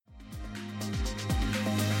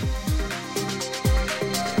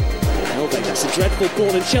It's a dreadful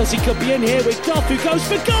ball, and Chelsea could be in here with Duff, who goes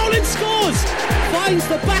for goal and scores! Finds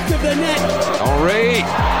the back of the net. Henry!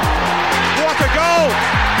 What a goal!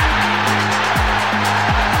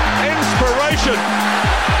 Inspiration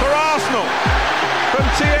for Arsenal from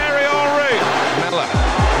Thierry Henry. Miller,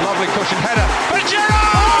 lovely cushion header. But Gerrard!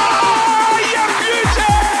 Oh, you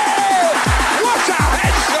beauty! What a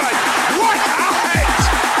head, son! What a head!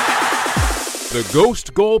 The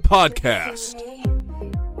Ghost Goal Podcast.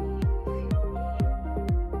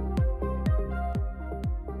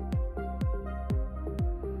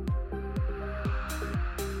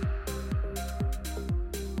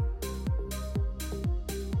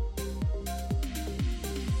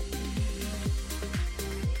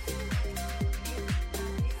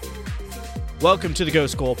 Welcome to the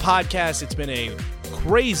Ghost Goal Podcast. It's been a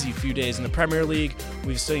crazy few days in the Premier League.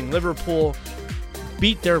 We've seen Liverpool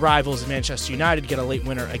beat their rivals Manchester United, get a late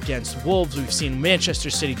winner against Wolves. We've seen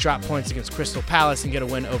Manchester City drop points against Crystal Palace and get a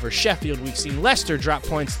win over Sheffield. We've seen Leicester drop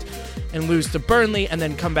points and lose to Burnley and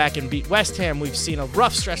then come back and beat West Ham. We've seen a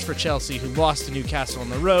rough stretch for Chelsea, who lost to Newcastle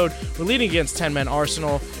on the road. We're leading against 10-man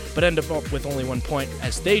Arsenal, but end up with only 1 point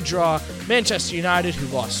as they draw. Manchester United, who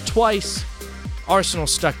lost twice. Arsenal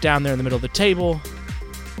stuck down there in the middle of the table.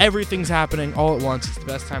 Everything's happening all at once. It's the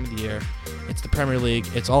best time of the year. It's the Premier League.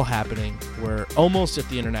 It's all happening. We're almost at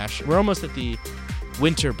the We're almost at the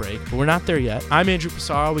winter break, but we're not there yet. I'm Andrew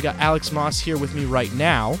Pissarro. We got Alex Moss here with me right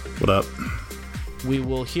now. What up? We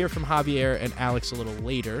will hear from Javier and Alex a little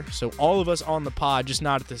later. So all of us on the pod, just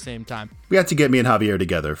not at the same time. We had to get me and Javier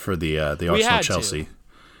together for the Arsenal-Chelsea.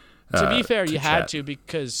 To be fair, you had chat. to,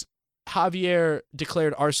 because Javier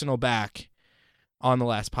declared Arsenal back on the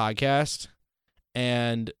last podcast,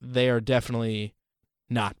 and they are definitely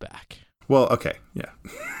not back. Well, okay, yeah.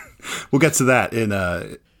 We'll get to that in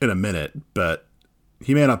a minute, but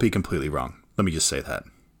he may not be completely wrong. Let me just say that.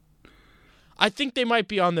 I think they might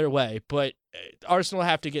be on their way, but Arsenal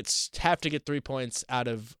have to get 3 points out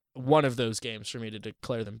of one of those games for me to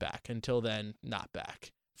declare them back. Until then, not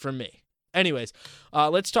back for me. Anyways,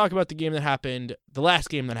 let's talk about the last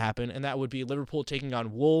game that happened, and that would be Liverpool taking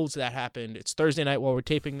on Wolves. That happened. It's Thursday night while we're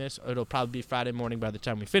taping this. It'll probably be Friday morning by the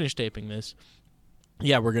time we finish taping this.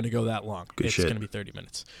 Yeah, we're going to go that long. It's going to be 30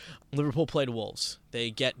 minutes. Liverpool played Wolves. They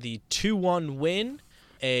get the 2-1 win,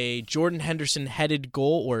 a Jordan Henderson headed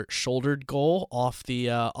goal or shouldered goal off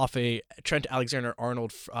a Trent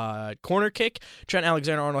Alexander-Arnold corner kick. Trent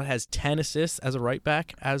Alexander-Arnold has 10 assists as a right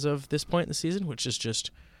back as of this point in the season, which is just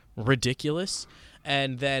ridiculous.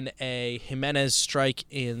 And then a Jimenez strike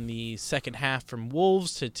in the second half from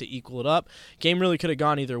Wolves to equal it up. Game really could have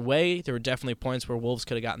gone either way. There were definitely points where Wolves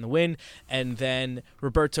could have gotten the win. And then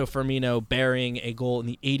Roberto Firmino burying a goal in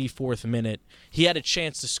the 84th minute. He had a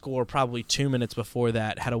chance to score probably 2 minutes before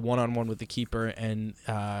that, had a one-on-one with the keeper, and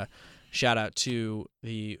shout out to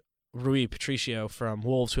the Rui Patricio from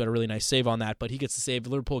Wolves, who had a really nice save on that, but he gets the save.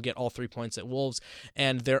 Liverpool get all 3 points at Wolves,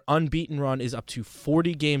 and their unbeaten run is up to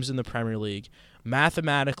 40 games in the Premier League.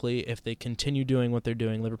 Mathematically, if they continue doing what they're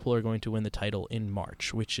doing, Liverpool are going to win the title in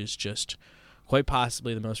March, which is just quite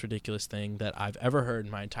possibly the most ridiculous thing that I've ever heard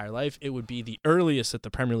in my entire life. It would be the earliest that the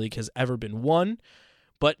Premier League has ever been won.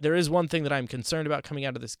 But there is one thing that I'm concerned about coming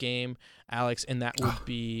out of this game, Alex, and that would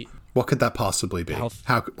be... What could that possibly be?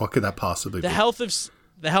 What could that possibly be?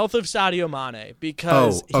 The health of Sadio Mane,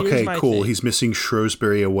 because okay, cool. thing. He's missing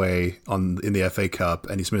Shrewsbury away in the FA Cup,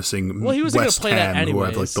 and he's missing West Ham, who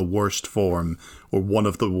have like the worst form or one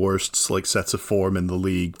of the worst sets of form in the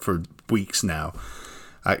league for weeks now.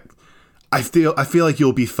 I feel like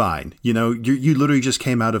you'll be fine. You know, you literally just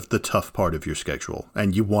came out of the tough part of your schedule,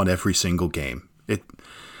 and you won every single game.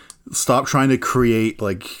 Stop trying to create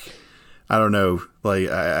I don't know,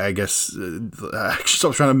 I guess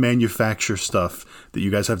stop trying to manufacture stuff that you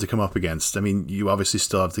guys have to come up against. I mean, you obviously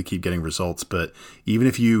still have to keep getting results, but even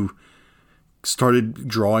if you started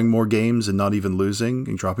drawing more games and not even losing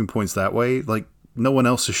and dropping points that way, no one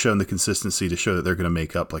else has shown the consistency to show that they're going to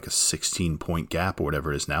make up a 16-point gap or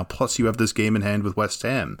whatever it is now. Plus, you have this game in hand with West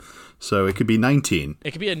Ham. So it could be 19.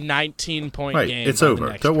 It could be a 19-point right, game. It's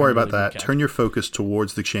over. Don't worry about that. Turn your focus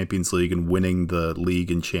towards the Champions League and winning the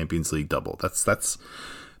league and Champions League double. That's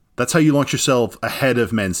how you launch yourself ahead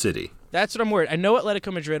of Man City. That's what I'm worried. I know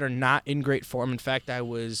Atletico Madrid are not in great form. In fact, I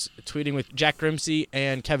was tweeting with Jack Grimsey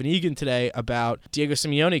and Kevin Egan today about Diego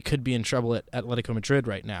Simeone could be in trouble at Atletico Madrid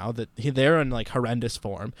right now, that they're in horrendous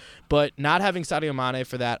form. But not having Sadio Mane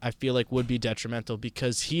for that, I feel would be detrimental,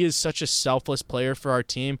 because he is such a selfless player for our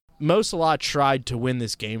team. Mo Salah tried to win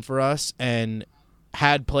this game for us and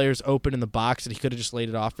had players open in the box that he could have just laid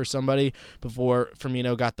it off for somebody before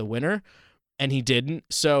Firmino got the winner. and he didn't.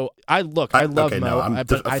 So I love okay, Mo. No,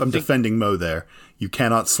 I'm defending Mo there. You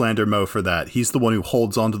cannot slander Mo for that. He's the one who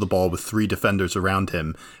holds onto the ball with 3 defenders around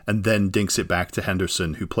him and then dinks it back to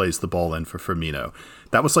Henderson, who plays the ball in for Firmino.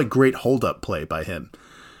 That was like great hold-up play by him.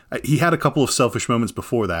 He had a couple of selfish moments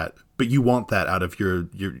before that, but you want that out of your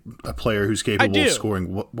a player who's capable of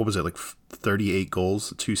scoring, what was it, like 38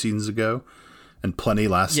 goals 2 seasons ago? And plenty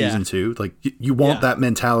last season too. Like you want that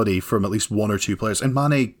mentality from at least 1 or 2 players. And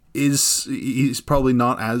Mane he's probably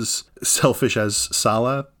not as selfish as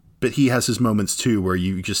Salah, but he has his moments too where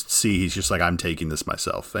you just see he's just like, I'm taking this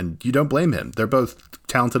myself. And you don't blame him. They're both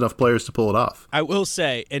talented enough players to pull it off. I will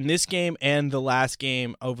say, in this game and the last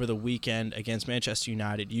game over the weekend against Manchester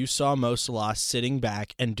United, you saw Mo Salah sitting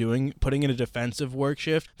back and putting in a defensive work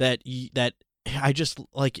shift that I just,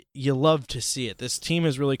 like, you love to see it. This team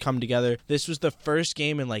has really come together. This was the first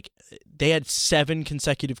game in, like, they had 7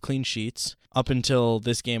 consecutive clean sheets up until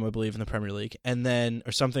this game, I believe, in the Premier League, and then,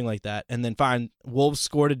 or something like that. And then, fine, Wolves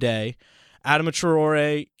scored a day. Adama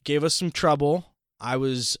Traore gave us some trouble. I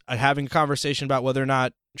was having a conversation about whether or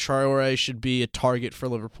not Traore should be a target for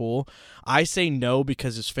Liverpool. I say no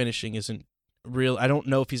because his finishing isn't real. I don't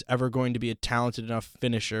know if he's ever going to be a talented enough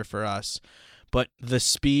finisher for us. But the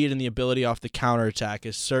speed and the ability off the counterattack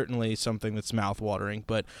is certainly something that's mouthwatering.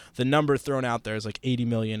 But the number thrown out there is like 80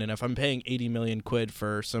 million. And if I'm paying 80 million quid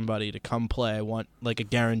for somebody to come play, I want like a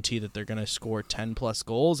guarantee that they're going to score 10 plus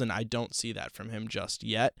goals. And I don't see that from him just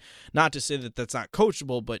yet. Not to say that that's not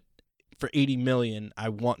coachable, but for 80 million, I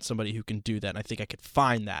want somebody who can do that. And I think I could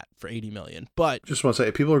find that for 80 million. But just want to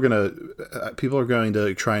say, people are going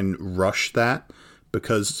to try and rush that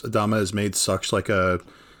because Adama has made such like a,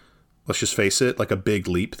 let's just face it, like a big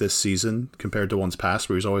leap this season compared to ones past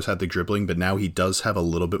where he's always had the dribbling, but now he does have a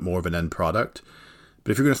little bit more of an end product.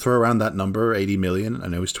 But if you're going to throw around that number, 80 million, I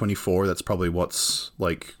know he's 24, that's probably what's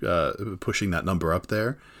like pushing that number up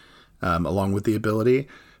there, along with the ability.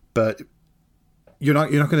 But you're not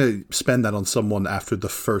going to spend that on someone after the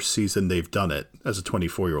first season they've done it as a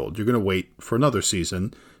 24-year-old. You're going to wait for another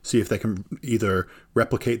season, see if they can either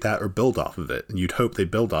replicate that or build off of it. And you'd hope they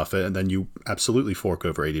build off it, and then you absolutely fork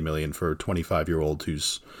over 80 million for a 25-year-old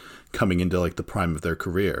who's coming into like the prime of their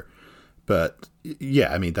career. But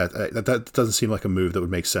yeah, I mean, that doesn't seem like a move that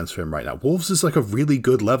would make sense for him right now. Wolves is like a really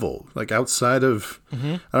good level, like outside of,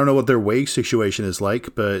 I don't know what their wage situation is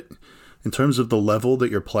like, but in terms of the level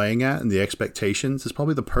that you're playing at and the expectations, it's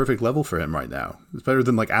probably the perfect level for him right now. It's better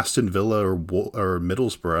than like Aston Villa or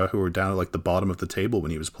Middlesbrough, who were down at like the bottom of the table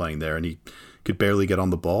when he was playing there and he could barely get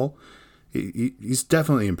on the ball. He's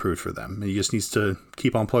definitely improved for them. He just needs to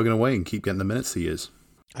keep on plugging away and keep getting the minutes he is.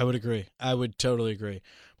 I would agree. I would totally agree.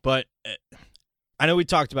 But I know we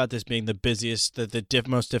talked about this being the busiest, the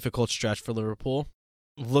most difficult stretch for Liverpool.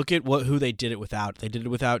 Look at who they did it without. They did it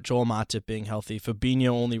without Joel Matip being healthy.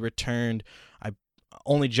 Fabinho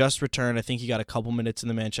only just returned. I think he got a couple minutes in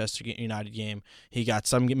the Manchester United game. He got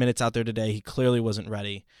some minutes out there today. He clearly wasn't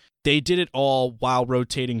ready. They did it all while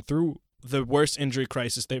rotating through the worst injury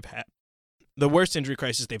crisis they've had. The worst injury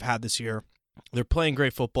crisis they've had this year. They're playing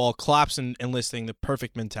great football. Klopp's enlisting the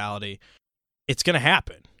perfect mentality. It's going to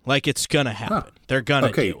happen. Like, it's going to happen. Huh. They're going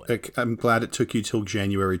to do it. I'm glad it took you till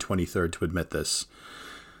January 23rd to admit this.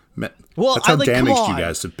 Well, that's how damaged you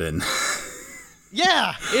guys have been.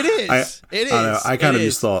 Yeah, it is. I kind of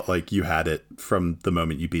just thought like you had it from the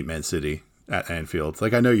moment you beat Man City at Anfield.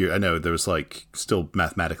 Like I know there was like still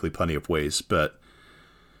mathematically plenty of ways, but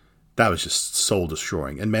that was just soul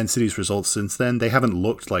destroying. And Man City's results since then, they haven't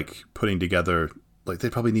looked like putting together, like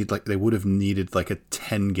they would have needed like a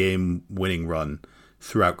 10-game winning run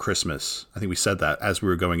throughout Christmas. I think we said that as we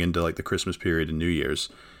were going into like the Christmas period and New Year's.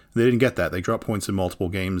 They didn't get that. They dropped points in multiple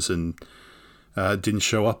games and didn't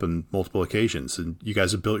show up on multiple occasions. And you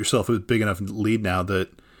guys have built yourself a big enough lead now that,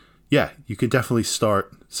 yeah, you can definitely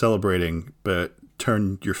start celebrating, but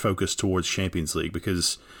turn your focus towards Champions League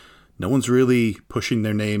because no one's really pushing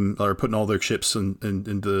their name or putting all their chips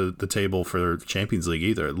into the table for Champions League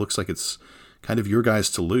either. It looks like it's kind of your guys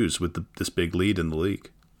to lose with this big lead in the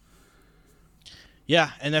league.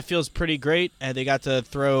 Yeah, and that feels pretty great. And they got to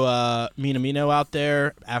throw Minamino out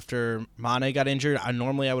there after Mane got injured.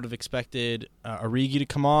 Normally I would have expected Origi to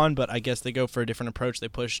come on, but I guess they go for a different approach. They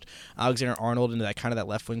pushed Alexander-Arnold into that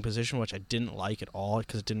left wing position, which I didn't like at all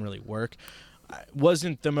because it didn't really work. It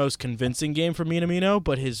wasn't the most convincing game for Minamino,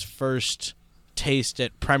 but his first taste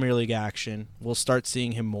at Premier League action, we'll start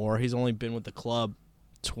seeing him more. He's only been with the club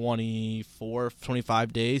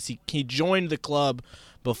 25 days. He joined the club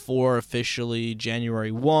before officially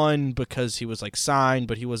January 1 because he was like signed,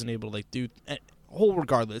 but he wasn't able to like do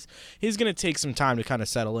regardless, he's going to take some time to kind of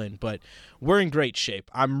settle in, but we're in great shape.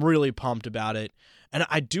 I'm really pumped about it. And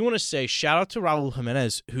I do want to say shout out to Raul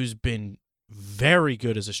Jimenez, who's been very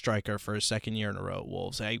good as a striker for his second year in a row at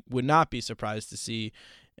Wolves. I would not be surprised to see,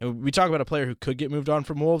 and we talk about a player who could get moved on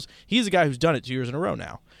from Wolves. He's a guy who's done it 2 years in a row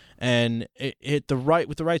now. And with the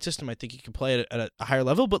right system, I think he can play at a higher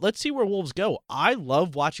level. But let's see where Wolves go. I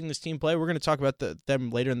love watching this team play. We're going to talk about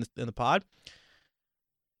them later in the pod.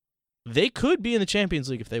 They could be in the Champions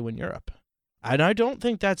League if they win Europe. And I don't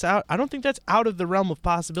think that's out. I don't think that's out of the realm of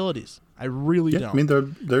possibilities. I really don't. I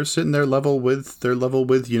mean, they're sitting there level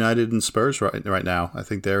with United and Spurs right now. I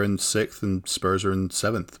think they're in 6th and Spurs are in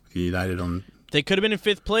 7th. United on. They could have been in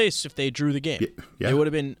 5th place if they drew the game. Yeah. They would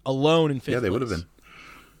have been alone in 5th place. Yeah, they would have been.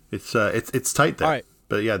 It's tight there. All right.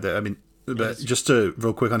 But yeah, just to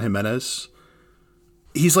real quick on Jimenez,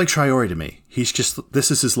 he's like Traore to me.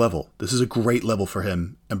 This is his level. This is a great level for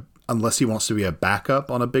him. And unless he wants to be a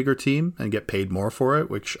backup on a bigger team and get paid more for it,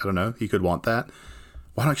 which I don't know, he could want that.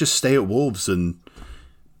 Why not just stay at Wolves and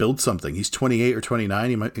build something? He's 28 or 29.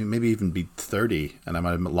 He might maybe even be 30, and I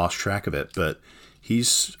might have lost track of it. But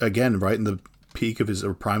he's, again, right in the peak of his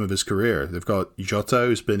or prime of his career. They've got Jota,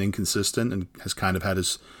 who's been inconsistent and has kind of had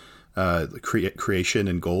his creation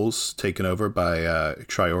and goals taken over by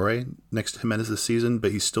Traore next to Jimenez this season,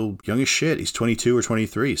 but he's still young as shit. He's 22 or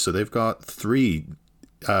 23, so they've got 3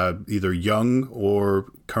 either young or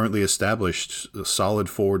currently established solid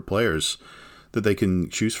forward players that they can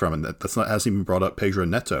choose from, and hasn't even brought up Pedro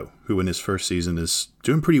Neto, who in his first season is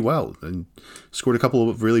doing pretty well and scored a couple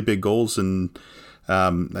of really big goals and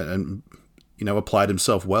applied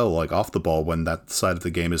himself well, like off the ball when that side of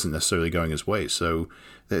the game isn't necessarily going his way. So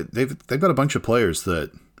they've got a bunch of players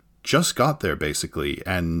that just got there basically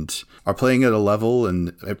and are playing at a level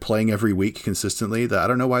and playing every week consistently that I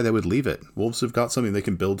don't know why they would leave it. Wolves have got something they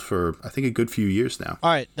can build for, I think, a good few years now.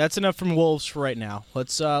 All right, that's enough from Wolves for right now.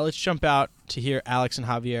 Let's jump out to hear Alex and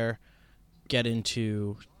Javier get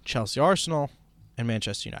into Chelsea Arsenal and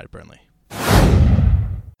Manchester United Burnley.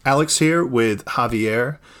 Alex here with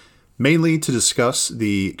Javier, mainly to discuss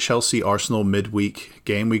the Chelsea Arsenal midweek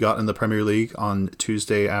game we got in the Premier League on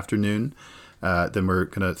Tuesday afternoon. Then we're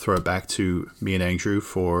going to throw it back to me and Andrew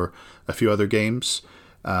for a few other games.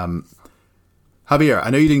 Javier, I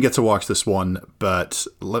know you didn't get to watch this one, but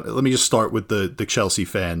let me just start with the Chelsea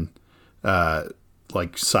fan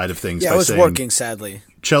side of things. Yeah, it was working, sadly.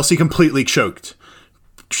 Chelsea completely choked.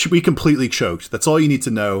 We completely choked. That's all you need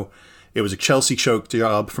to know. It was a Chelsea choke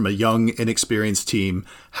job from a young, inexperienced team.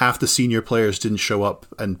 Half the senior players didn't show up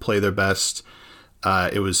and play their best.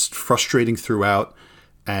 It was frustrating throughout.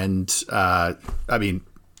 And,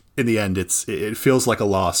 in the end, it feels like a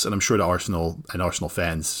loss. And I'm sure to Arsenal and Arsenal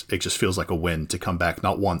fans, it just feels like a win to come back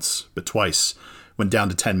not once, but twice when down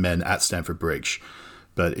to 10 men at Stamford Bridge.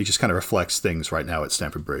 But it just kind of reflects things right now at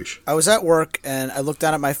Stamford Bridge. I was at work and I looked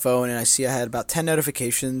down at my phone and I see I had about 10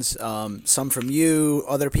 notifications. Some from you,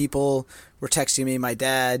 other people were texting me, my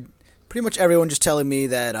dad, pretty much everyone just telling me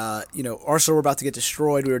that, Arsenal were about to get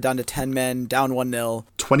destroyed. We were down to 10 men, down 1-0.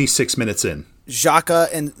 26 minutes in. Xhaka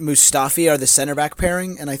and Mustafi are the center back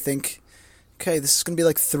pairing. And I think, okay, this is going to be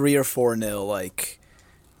like 3 or 4-0. Like,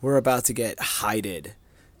 we're about to get hided.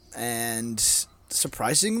 And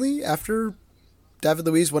surprisingly, after David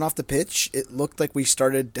Luiz went off the pitch, it looked like we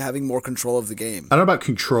started having more control of the game. I don't know about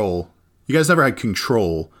control. You guys never had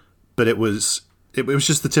control, but it was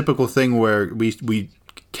just the typical thing where we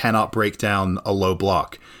cannot break down a low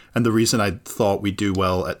block. And the reason I thought we'd do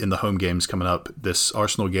well in the home games coming up, this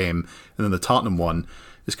Arsenal game and then the Tottenham one,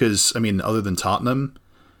 is because, other than Tottenham,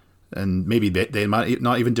 and maybe they might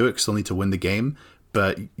not even do it because they'll need to win the game,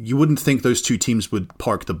 but you wouldn't think those two teams would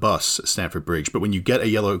park the bus at Stamford Bridge. But when you get a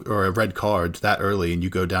yellow or a red card that early and you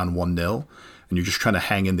go down 1-0 and you're just trying to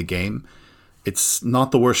hang in the game, it's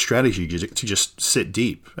not the worst strategy to just sit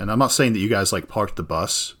deep. And I'm not saying that you guys parked the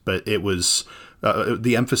bus, but it was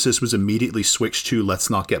the emphasis was immediately switched to let's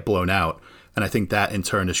not get blown out. And I think that in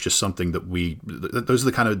turn is just something that those are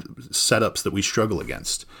the kind of setups that we struggle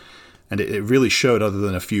against. And it really showed, other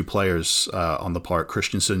than a few players on the park.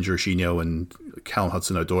 Christensen, Jorginho, and Callum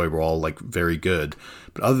Hudson-Odoi were all very good.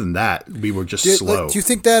 But other than that, we were just slow. Do you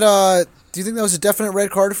think that was a definite red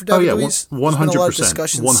card for David Luiz?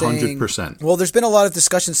 100%. 100%. Well, there's been a lot of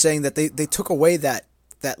discussion saying that they took away that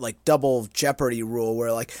double jeopardy rule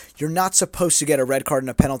where you're not supposed to get a red card and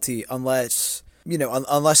a penalty unless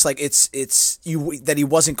it's that he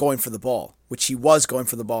wasn't going for the ball, which he was going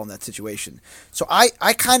for the ball in that situation. So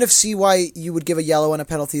I kind of see why you would give a yellow and a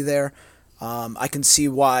penalty there. I can see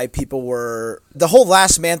why people were the whole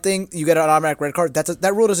last man thing. You get an automatic red card.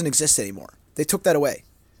 That rule doesn't exist anymore. They took that away.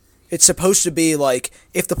 It's supposed to be like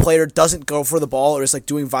if the player doesn't go for the ball or is like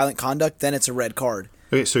doing violent conduct, then it's a red card.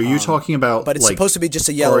 Okay, so are you talking about, but it's supposed to be just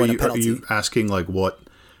a yellow and a penalty. Are you asking like what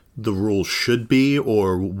the rule should be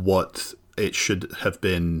or what it should have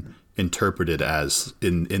been interpreted as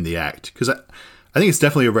in the act? Because I think it's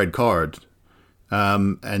definitely a red card,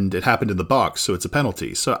 and it happened in the box, so it's a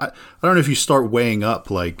penalty. So I don't know if you start weighing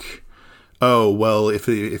up like, oh, well, if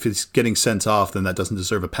it's getting sent off, then that doesn't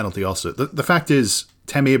deserve a penalty also. The fact is,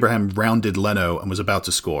 Tammy Abraham rounded Leno and was about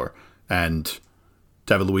to score, and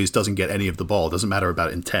David Luiz doesn't get any of the ball. It doesn't matter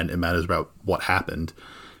about intent. It matters about what happened.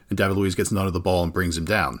 And David Luiz gets none of the ball and brings him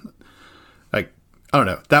down. Like, I don't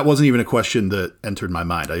know. That wasn't even a question that entered my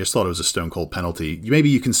mind. I just thought it was a stone cold penalty. Maybe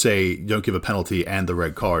you can say you don't give a penalty and the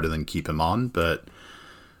red card and then keep him on. But,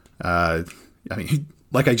 I mean,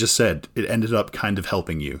 like I just said, it ended up kind of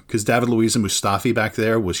helping you. Because David Luiz and Mustafi back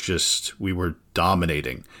there was just, we were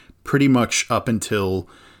dominating. Pretty much up until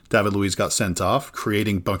David Luiz got sent off,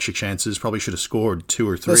 creating a bunch of chances, probably should have scored 2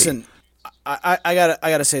 or 3. Listen, I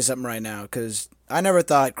gotta say something right now, because I never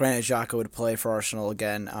thought Granit Xhaka would play for Arsenal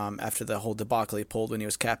again after the whole debacle he pulled when he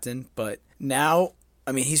was captain. But now,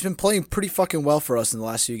 I mean, he's been playing pretty fucking well for us in the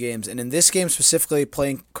last few games. And in this game specifically,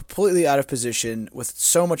 playing completely out of position with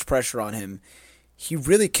so much pressure on him, he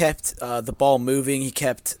really kept the ball moving. He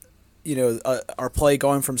kept our play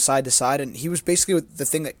going from side to side. And he was basically the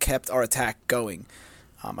thing that kept our attack going.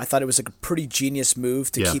 I thought it was like a pretty genius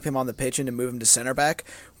move to keep him on the pitch and to move him to center back,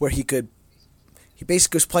 where he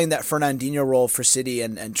basically was playing that Fernandinho role for City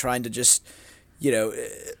and trying to just,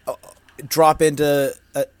 drop into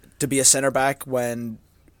to be a center back when,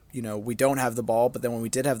 we don't have the ball. But then when we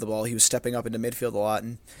did have the ball, he was stepping up into midfield a lot.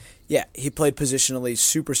 And yeah, he played positionally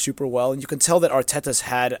super, super well. And you can tell that Arteta's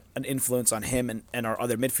had an influence on him and our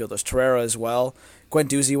other midfielders, Torreira as well,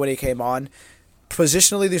 Guendouzi when he came on.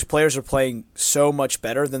 Positionally, these players are playing so much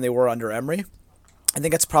better than they were under Emery. I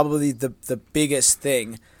think that's probably the biggest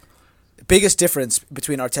thing. The biggest difference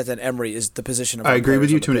between Arteta and Emery is the position of our I agree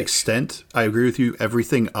with you to an pitch. extent. I agree with you.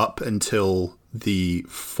 Everything up until the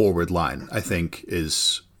forward line, I think,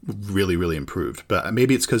 is really, really improved. But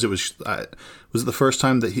maybe it's because it was it the first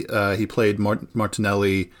time that he played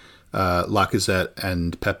Martinelli, Lacazette,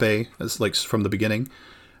 and Pepe as like from the beginning.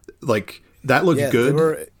 Like that looked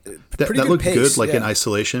good. That looked pace, good, in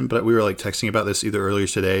isolation. But we were like texting about this either earlier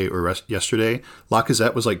today or yesterday.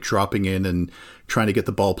 Lacazette was like dropping in and trying to get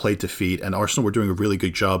the ball played to feet, and Arsenal were doing a really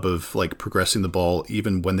good job of like progressing the ball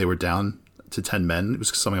even when they were down to 10 men. It was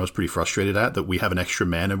something I was pretty frustrated at, that we have an extra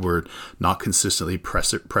man and we're not consistently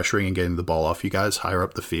pressuring and getting the ball off you guys higher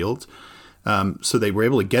up the field. So they were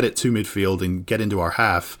able to get it to midfield and get into our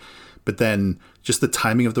half. But then just the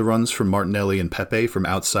timing of the runs from Martinelli and Pepe from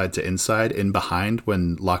outside to inside, in behind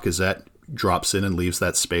when Lacazette drops in and leaves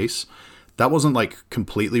that space, that wasn't like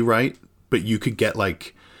completely right, but you could get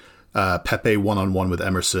like Pepe one-on-one with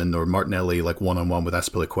Emerson or Martinelli like one-on-one with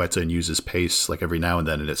Azpilicueta and use his pace like every now and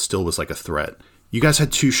then, and it still was like a threat. You guys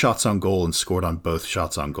had 2 shots on goal and scored on both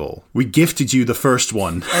shots on goal. We gifted you the first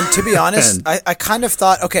one. And to be honest, I kind of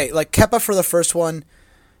thought, okay, like Kepa for the first one,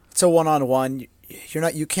 it's a one-on-one.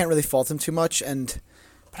 You can't really fault him too much,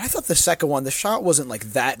 but I thought the second one, the shot wasn't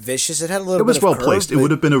like that vicious. It had a little bit of well curve, placed. It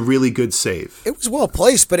would have been a really good save. It was well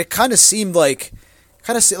placed, but it kind of seemed like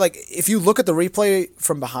if you look at the replay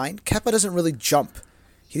from behind, Kepa doesn't really jump.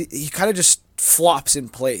 He kind of just flops in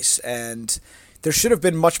place, and there should have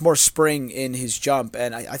been much more spring in his jump,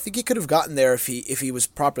 and I think he could have gotten there if he was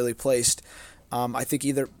properly placed. I think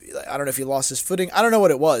I don't know if he lost his footing. I don't know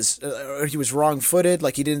what it was. Or he was wrong-footed,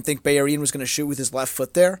 like he didn't think Bellerin was going to shoot with his left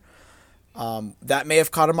foot there. That may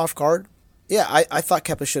have caught him off guard. Yeah, I thought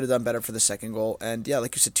Kepa should have done better for the second goal. And yeah,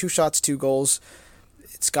 like you said, 2 shots, 2 goals.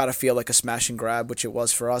 It's got to feel like a smash and grab, which it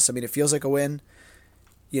was for us. I mean, it feels like a win.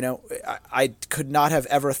 I could not have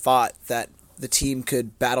ever thought that the team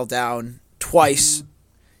could battle down twice.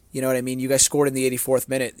 You know what I mean? You guys scored in the 84th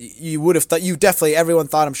minute. You would have thought. Everyone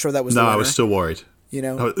thought. I'm sure that was. No, the winner. I was still worried.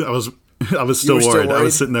 I was still worried. Still worried. I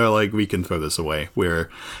was sitting there like, we can throw this away.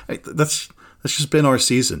 That's just been our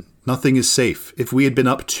season. Nothing is safe. If we had been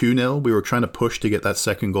up 2-0, we were trying to push to get that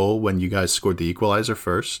second goal when you guys scored the equalizer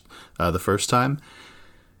the first time.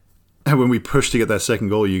 And when we pushed to get that second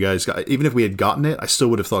goal, you guys got. Even if we had gotten it, I still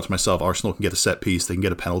would have thought to myself, Arsenal can get a set piece. They can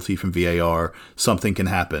get a penalty from VAR. Something can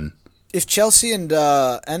happen. If Chelsea and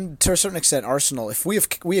to a certain extent Arsenal, if we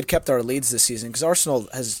had kept our leads this season, because Arsenal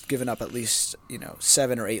has given up at least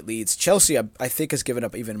 7 or 8 leads. Chelsea, I think, has given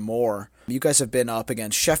up even more. You guys have been up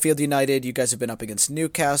against Sheffield United. You guys have been up against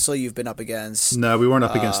Newcastle. You've been up against. No, we weren't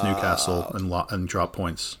up against Newcastle and drop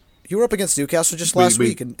points. You were up against Newcastle just last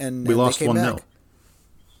week, and we lost they came 1-0. back.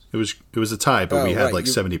 It was a tie, but we had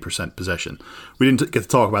 70% possession. We didn't get to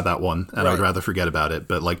talk about that one, and I would rather forget about it.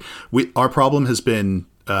 But our problem has been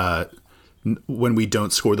when we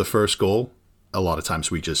don't score the first goal. A lot of times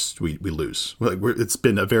we lose. It's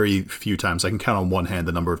been a very few times. I can count on one hand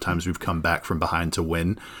the number of times we've come back from behind to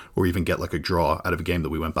win, or even get a draw out of a game that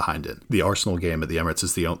we went behind in. The Arsenal game at the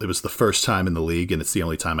Emirates it was the first time in the league, and it's the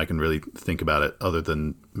only time I can really think about it, other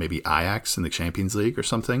than maybe Ajax in the Champions League or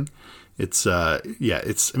something. It's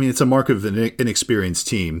it's a mark of an inexperienced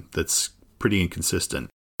team that's pretty inconsistent.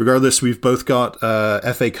 Regardless, we've both got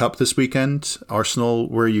FA Cup this weekend. Arsenal,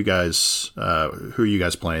 where are you guys? Who are you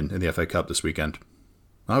guys playing in the FA Cup this weekend?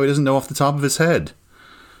 Oh, he doesn't know off the top of his head.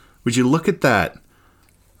 Would you look at that?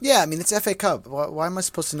 Yeah, I mean, it's FA Cup. Why am I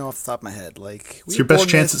supposed to know off the top of my head? It's your best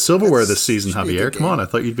chance at silverware this season, Javier. Come on, I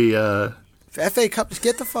thought you'd be... FA Cup,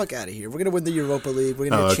 get the fuck out of here. We're going to win the Europa League. We're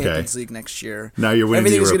going to get Champions League next year. Now you're winning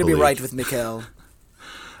the Europa League. Everything's going to be right with Mikel.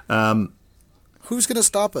 Who's going to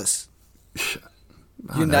stop us?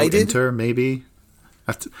 United? Inter, maybe.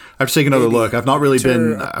 I have to take another look. I've not really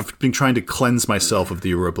been... I've been trying to cleanse myself of the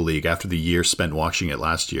Europa League after the year spent watching it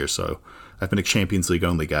last year, so I've been a Champions League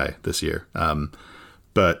only guy this year.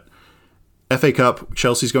 But FA Cup,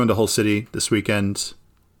 Chelsea's going to Hull City this weekend.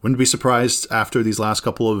 Wouldn't be surprised after these last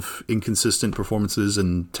couple of inconsistent performances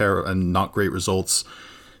and not great results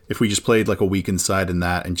if we just played a weakened side in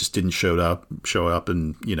that and just didn't show up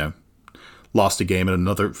and, lost a game in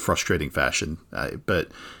another frustrating fashion. But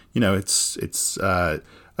it's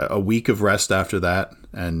a week of rest after that.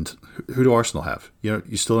 And who do Arsenal have?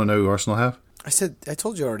 You still don't know who Arsenal have? I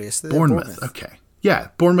told you already. Bournemouth. Okay. Yeah,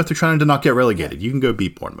 Bournemouth are trying to not get relegated. Yeah. You can go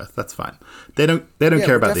beat Bournemouth. That's fine. They don't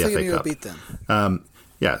care about the FA Cup. Beat them.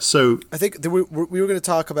 Yeah, so I think we were going to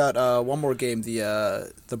talk about one more game,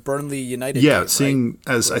 the Burnley United. Yeah, game, seeing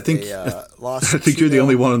right? as I think you're the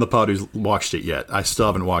only one on the pod who's watched it yet. I still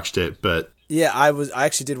haven't watched it, but yeah, I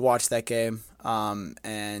actually did watch that game,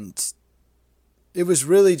 and it was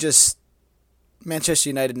really just Manchester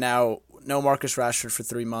United now. No Marcus Rashford for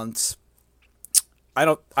 3 months. I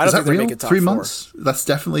don't think they're making top 3 months. That's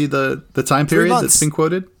definitely the time period that's been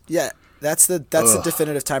quoted. Yeah. That's the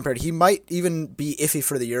definitive time period. He might even be iffy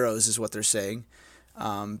for the Euros, is what they're saying,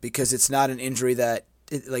 because it's not an injury that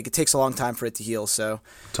it takes a long time for it to heal. So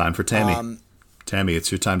time for Tammy. Tammy,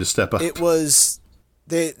 it's your time to step up. It was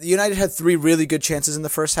the United had 3 really good chances in the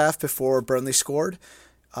first half before Burnley scored.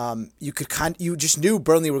 You just knew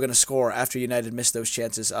Burnley were going to score after United missed those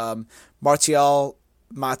chances. Martial,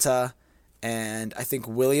 Mata, and I think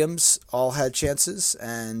Williams all had chances,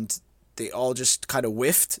 and they all just kind of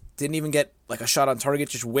whiffed. Didn't even get a shot on target,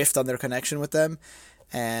 just whiffed on their connection with them.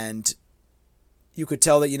 And you could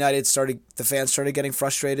tell that the fans started getting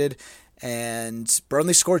frustrated, and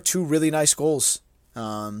Burnley scored 2 really nice goals.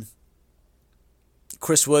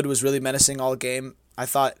 Chris Wood was really menacing all game. I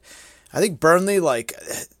think Burnley,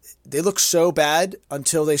 they look so bad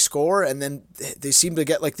until they score, and then they seem to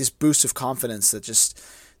get this boost of confidence that just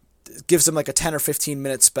gives them a 10 or 15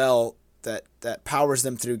 minute spell that powers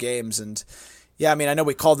them through games. And yeah, I mean, I know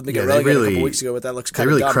we called them to get relegated a couple weeks ago, but that looks kind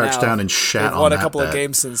of dumb now. They really crouched down and shat on that. Won a couple of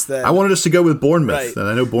games since then. I wanted us to go with Bournemouth, and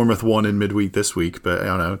I know Bournemouth won in midweek this week, but I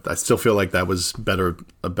don't know. I still feel like that was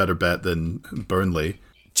a better bet than Burnley.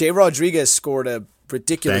 Jay Rodriguez scored a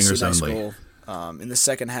ridiculously nice goal in the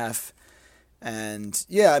second half. And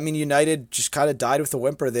yeah, I mean, United just kind of died with a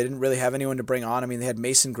whimper. They didn't really have anyone to bring on. I mean, they had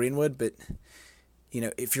Mason Greenwood, but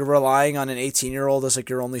if you're relying on an 18-year-old as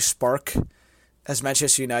your only spark as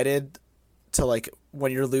Manchester United to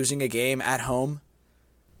when you're losing a game at home,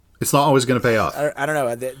 it's not always going to pay off. I don't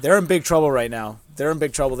know. They're in big trouble right now. They're in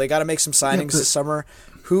big trouble. They got to make some signings this summer.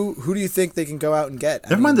 Who do you think they can go out and get?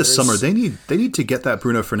 Never mind this summer. They need to get that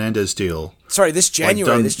Bruno Fernandes deal. Sorry, this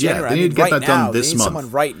January. Yeah, they need to get that done this month. They need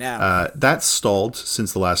someone right now. That's stalled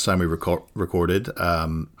since the last time we recorded. I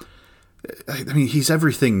mean, he's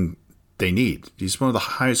everything they need. He's one of the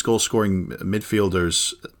highest goal-scoring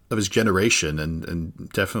midfielders of his generation, and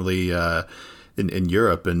definitely in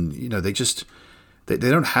Europe. And they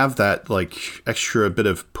don't have that extra bit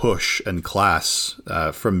of push and class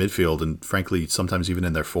from midfield, and frankly, sometimes even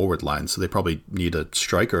in their forward line. So they probably need a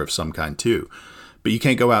striker of some kind too. But you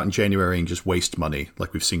can't go out in January and just waste money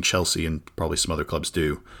like we've seen Chelsea and probably some other clubs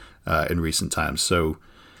do in recent times. So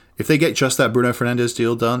if they get just that Bruno Fernandes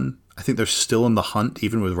deal done, I think they're still in the hunt,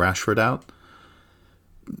 even with Rashford out.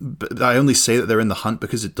 But I only say that they're in the hunt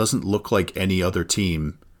because it doesn't look like any other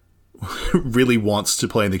team really wants to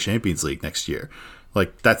play in the Champions League next year.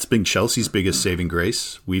 That's been Chelsea's biggest saving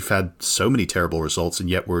grace. We've had so many terrible results, and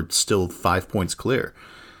yet we're still 5 points clear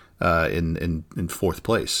in fourth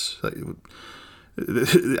place.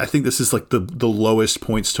 I think this is like the lowest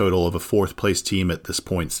points total of a fourth place team at this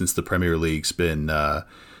point since the Premier League's been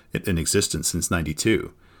in existence since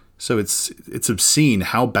 '92. So it's obscene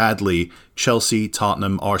how badly Chelsea,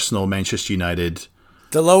 Tottenham, Arsenal, Manchester United,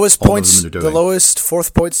 the lowest points, the lowest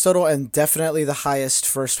fourth points total, and definitely the highest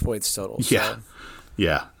first points total. So.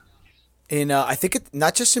 Yeah. In I think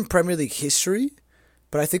not just in Premier League history,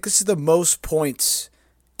 but I think this is the most points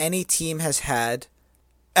any team has had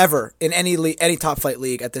ever in any top flight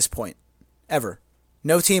league at this point, ever.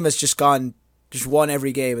 No team has just won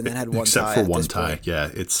every game and then had one except tie. Except for one tie. Point. Yeah,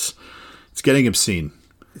 it's getting obscene.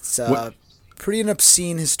 It's pretty an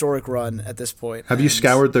obscene historic run at this point. Have you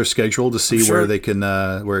scoured their schedule to see where they can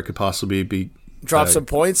where it could possibly be? Drop some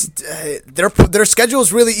points. Their schedule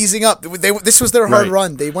is really easing up. This was their hard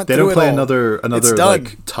run. They went. They don't play it all. another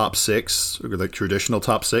like top six or like traditional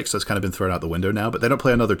top six. That's kind of been thrown out the window now. But they don't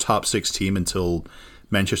play another top six team until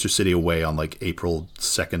Manchester City away on like April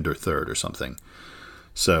 2nd or 3rd or something.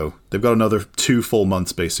 So they've got another 2 full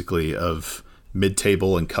months basically of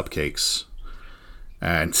mid-table and cupcakes.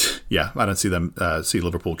 And yeah, I don't see them see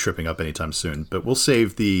Liverpool tripping up anytime soon. But we'll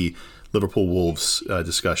save the Liverpool Wolves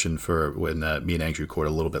discussion for when me and Andrew court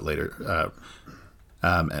a little bit later.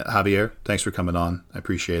 Javier, thanks for coming on. I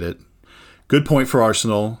appreciate it. Good point for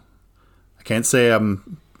Arsenal. I can't say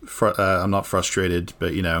I'm not frustrated,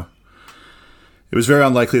 but you know, it was very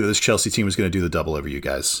unlikely that this Chelsea team was going to do the double over you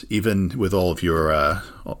guys, even with all of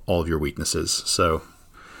your weaknesses. So,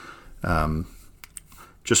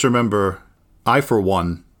 just remember, I for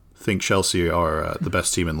one think Chelsea are the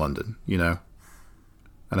best team in London. You know.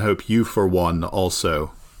 And I hope you, for one,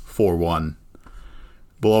 also, for one,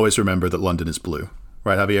 will always remember that London is blue.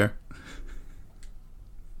 Right, Javier?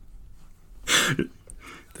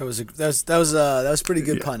 That was pretty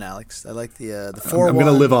good pun, Alex. I like the 4-1. I'm going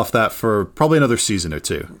to live off that for probably another season or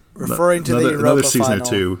two. Referring to another season final. Or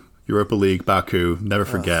two. Europa League, Baku. Never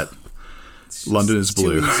forget. London is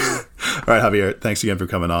blue. All right, Javier. Thanks again for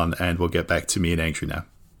coming on, and we'll get back to me and Andrew now.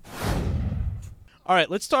 All right,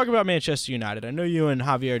 let's talk about Manchester United. I know you and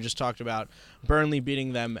Javier just talked about Burnley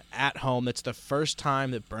beating them at home. That's the first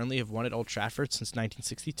time that Burnley have won at Old Trafford since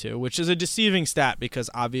 1962, which is a deceiving stat because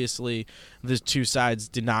obviously the two sides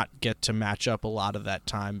did not get to match up a lot of that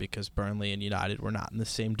time because Burnley and United were not in the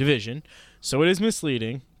same division. So it is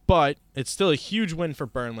misleading, but it's still a huge win for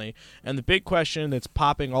Burnley. And the big question that's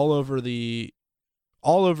popping all over the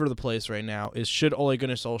place right now is, should Ole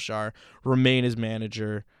Gunnar Solskjaer remain as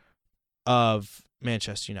manager of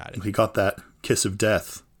Manchester United? He got that kiss of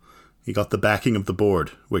death. He got the backing of the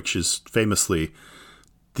board, which is famously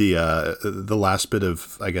the last bit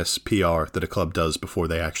of, I guess, PR that a club does before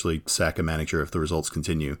they actually sack a manager if the results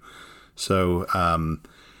continue. So,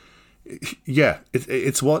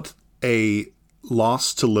 it's what a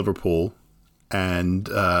loss to Liverpool, and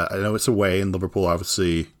I know it's away, and Liverpool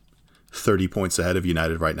obviously 30 points ahead of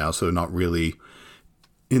United right now, so they're not really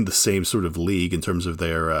in the same sort of league in terms of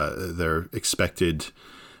their expected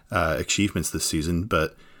achievements this season.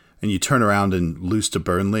 And you turn around and lose to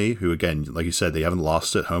Burnley, who, again, like you said, they haven't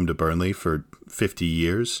lost at home to Burnley for 50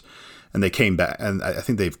 years. And they came back, and I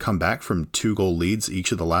think they've come back from 2-goal leads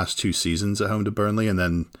each of the last 2 seasons at home to Burnley, and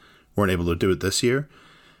then weren't able to do it this year.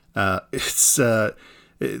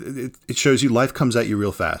 It shows you life comes at you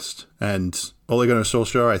real fast. And Ole Gunnar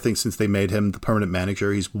Solskjaer, I think since they made him the permanent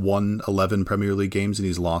manager, he's won 11 Premier League games and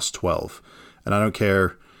he's lost 12. And I don't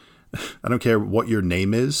care what your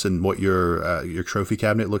name is and what your trophy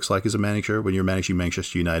cabinet looks like as a manager. When you're managing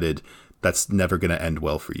Manchester United, that's never going to end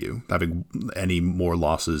well for you. Having any more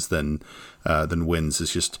losses than wins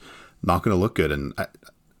is just not going to look good. And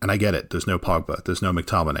I get it. There's no Pogba. There's no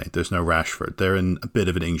McTominay. There's no Rashford. They're in a bit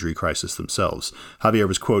of an injury crisis themselves. Javier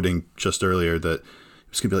was quoting just earlier that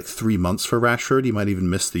it's going to be like 3 months for Rashford. He might even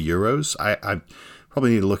miss the Euros. I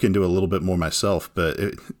probably need to look into it a little bit more myself. But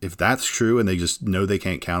if that's true and they just know they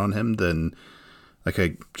can't count on him, then, like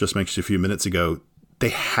I just mentioned a few minutes ago, they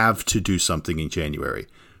have to do something in January.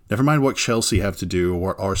 Never mind what Chelsea have to do or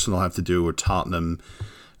what Arsenal have to do or Tottenham.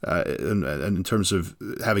 And in terms of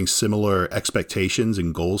having similar expectations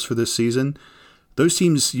and goals for this season, those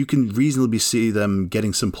teams, you can reasonably see them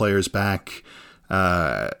getting some players back,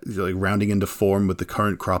 like rounding into form with the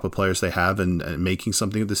current crop of players they have and making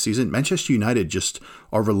something of the season. Manchester United just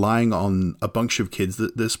are relying on a bunch of kids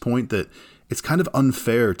at this point that it's kind of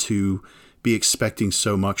unfair to be expecting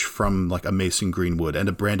so much from like a Mason Greenwood and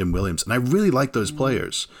a Brandon Williams. And I really like those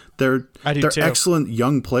players. They're excellent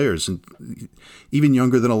young players, and even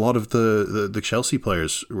younger than a lot of the Chelsea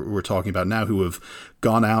players we're talking about now, who have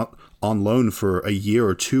gone out on loan for a year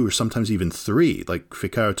or two, or sometimes even 3. Like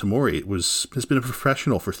Fikayo Tomori has been a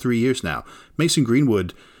professional for 3 years now. Mason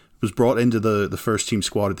Greenwood was brought into the first team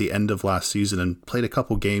squad at the end of last season and played a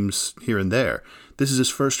couple games here and there. This is his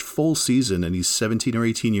first full season, and he's 17 or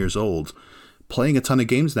 18 years old, playing a ton of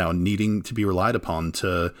games now and needing to be relied upon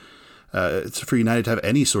to for United to have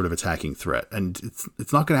any sort of attacking threat. And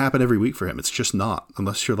it's not going to happen every week for him. It's just not,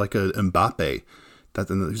 unless you're like a Mbappe.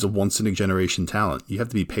 He's a once-in-a-generation talent. You have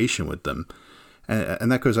to be patient with them.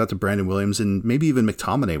 And that goes out to Brandon Williams and maybe even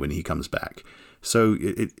McTominay when he comes back. So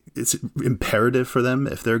it's imperative for them,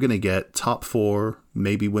 if they're going to get top 4,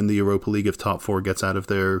 maybe win the Europa League if top 4 gets out of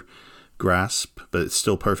their grasp, but it's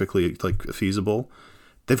still perfectly feasible.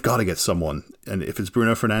 They've got to get someone. And if it's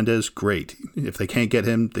Bruno Fernandes, great. If they can't get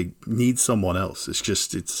him, they need someone else.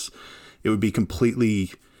 It would be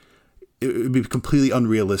completely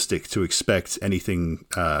unrealistic to expect anything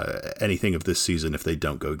of this season if they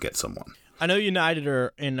don't go get someone. I know United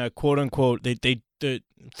are in a quote unquote.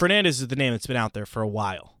 Fernandes is the name that's been out there for a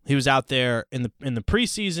while. He was out there in the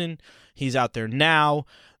preseason. He's out there now.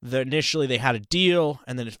 Initially they had a deal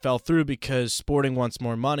and then it fell through because Sporting wants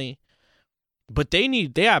more money. But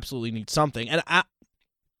they absolutely need something. And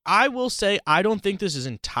I will say I don't think this is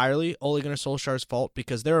entirely Ole Gunnar Solskjaer's fault,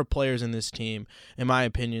 because there are players in this team, in my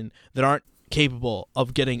opinion, that aren't capable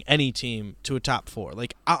of getting any team to a top 4.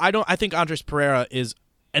 Like I think Andres Pereira is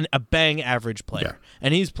a bang average player,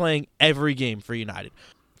 and he's playing every game for United.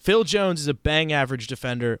 Phil Jones is a bang average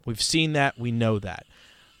defender. We've seen that. We know that.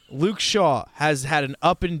 Luke Shaw has had an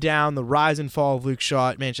up and down. The rise and fall of Luke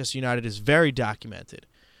Shaw at Manchester United is very documented.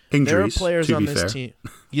 Injuries, there are players on this team.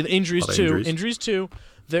 Injuries too.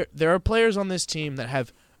 There are players on this team that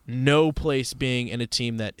have no place being in a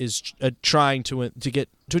team that is trying to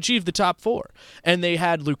achieve the top 4. And they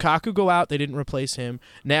had Lukaku go out. They didn't replace him.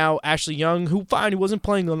 Now Ashley Young, he wasn't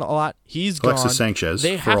playing a lot. He's gone. Alexis Sanchez,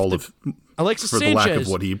 the lack of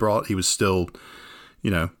what he brought, he was still,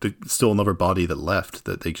 still another body that left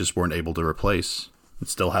that they just weren't able to replace.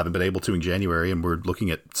 Still haven't been able to in January, and we're looking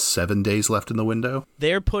at 7 days left in the window.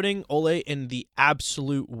 They're putting Ole in the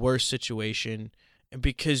absolute worst situation,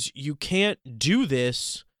 because you can't do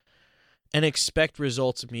this and expect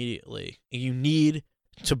results immediately. You need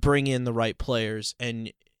to bring in the right players,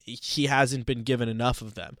 and he hasn't been given enough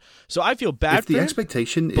of them. So I feel bad for him. If the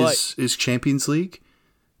expectation is Champions League,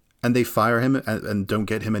 and they fire him and don't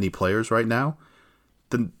get him any players right now,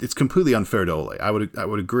 then it's completely unfair to Ole. I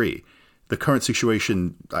would agree. The current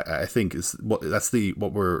situation, I think, is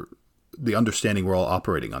the understanding we're all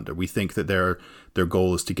operating under. We think that their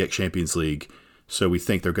goal is to get Champions League, so we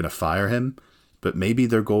think they're going to fire him. But maybe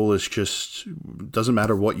their goal is just, doesn't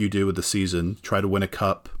matter what you do with the season, try to win a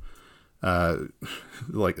cup, and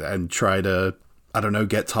try to,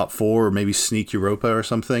 get top 4 or maybe sneak Europa or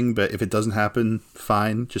something. But if it doesn't happen,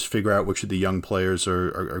 fine. Just figure out which of the young players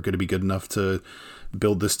are going to be good enough to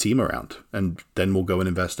build this team around, and then we'll go and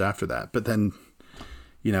invest after that. But then,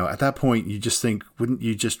 at that point, you just think, wouldn't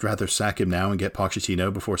you just rather sack him now and get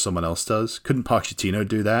Pochettino before someone else does? Couldn't Pochettino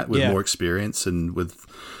do that with more experience and with,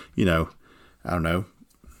 I don't know.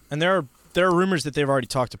 And there are rumors that they've already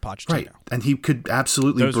talked to Pochettino. Right, and he could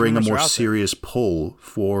absolutely bring a more serious pull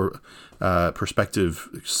for prospective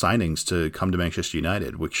signings to come to Manchester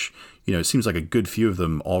United, which, it seems like a good few of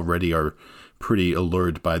them already are pretty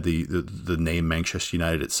allured by the name Manchester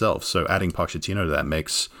United itself. So adding Pochettino to that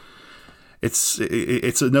mix, it's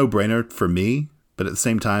a no-brainer for me. But at the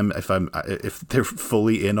same time, if they're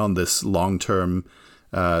fully in on this long-term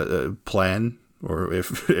plan, or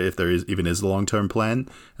if there even is a long-term plan,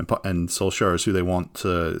 and Solskjaer is who they want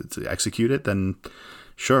to execute it, then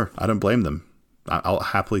sure, I don't blame them. I'll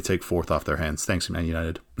happily take 4th off their hands. Thanks, Man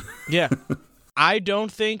United. Yeah, I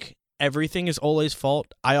don't think everything is Ole's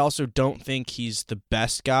fault. I also don't think he's the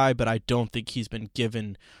best guy, but I don't think he's been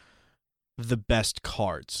given the best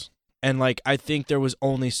cards. And I think there was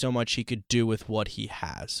only so much he could do with what he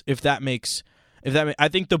has. I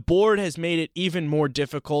think the board has made it even more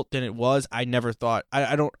difficult than it was. I never thought.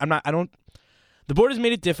 The board has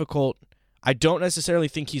made it difficult. I don't necessarily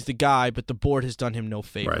think he's the guy, but the board has done him no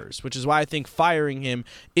favors, which is why I think firing him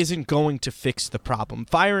isn't going to fix the problem.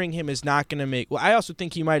 Firing him is not going to make... Well, I also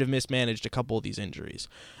think he might have mismanaged a couple of these injuries.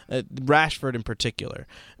 Rashford in particular.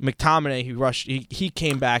 McTominay, he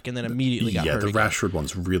came back and then immediately got hurt. Yeah, the Rashford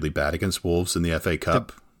one's really bad against Wolves in the FA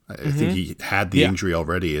Cup. I think he had the injury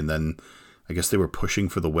already, and then I guess they were pushing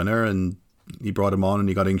for the winner, and he brought him on, and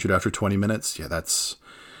he got injured after 20 minutes. Yeah, that's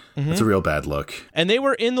a real bad look. And they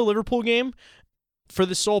were in the Liverpool game for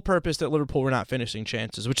the sole purpose that Liverpool were not finishing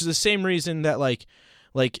chances, which is the same reason that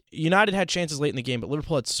Like, United had chances late in the game, but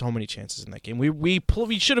Liverpool had so many chances in that game. We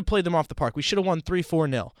should have played them off the park. We should have won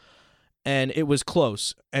 3-4-0, and it was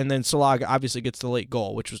close. And then Salah obviously gets the late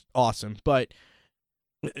goal, which was awesome. But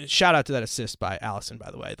shout out to that assist by Alisson,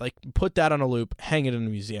 by the way. Like, put that on a loop, hang it in a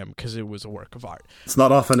museum, because it was a work of art. It's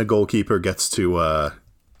not often a goalkeeper gets to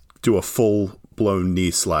do a full-blown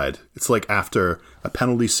knee slide. It's like after a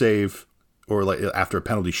penalty save or like after a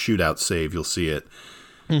penalty shootout save, you'll see it.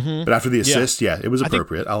 Mm-hmm. But after the assist, it was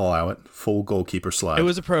appropriate. I'll allow it. Full goalkeeper slide. It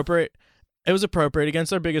was appropriate. It was appropriate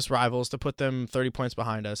against our biggest rivals to put them 30 points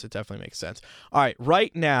behind us. It definitely makes sense. All right,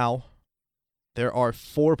 right now, there are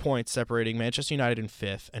 4 points separating Manchester United in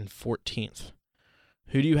 5th and 14th.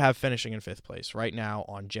 Who do you have finishing in 5th place right now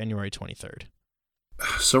on January 23rd?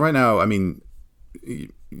 So right now, I mean,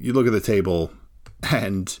 you look at the table,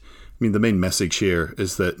 and I mean, the main message here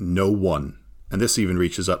is that no one, and this even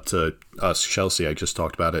reaches up to us, Chelsea. I just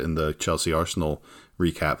talked about it in the Chelsea-Arsenal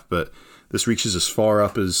recap, but this reaches as far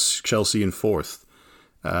up as Chelsea in 4th.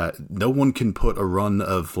 No one can put a run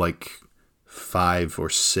of like 5 or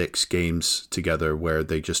 6 games together where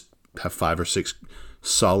they just have 5 or 6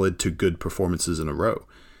 solid to good performances in a row.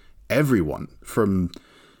 Everyone from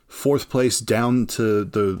 4th place down to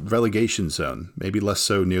the relegation zone, maybe less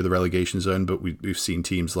so near the relegation zone, but we've seen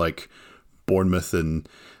teams like Bournemouth and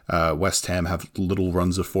West Ham have little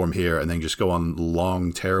runs of form here and then just go on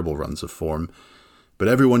long, terrible runs of form. But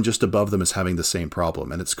everyone just above them is having the same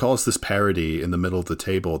problem. And it's caused this parity in the middle of the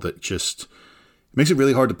table that just makes it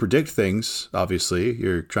really hard to predict things, obviously.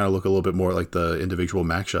 You're trying to look a little bit more like the individual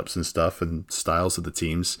matchups and stuff and styles of the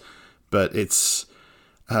teams. But it's,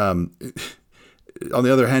 on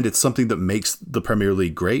the other hand, it's something that makes the Premier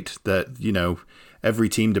League great, that, you know, every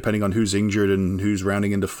team, depending on who's injured and who's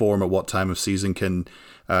rounding into form at what time of season, can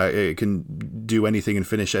do anything and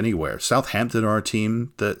finish anywhere. Southampton are a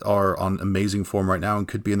team that are on amazing form right now and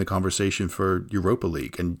could be in the conversation for Europa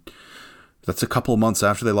League. And that's a couple of months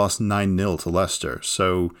after they lost 9-0 to Leicester.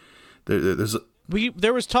 So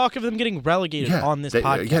there was talk of them getting relegated on this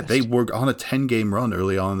podcast. Yeah, they were on a 10-game run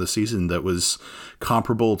early on in the season that was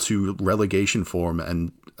comparable to relegation form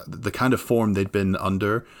and the kind of form they'd been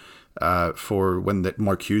under for when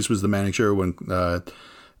Mark Hughes was the manager, when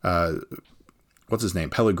what's his name,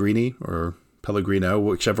 Pellegrini or Pellegrino,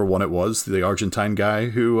 whichever one it was, the Argentine guy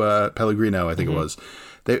who Pellegrino, I think it was.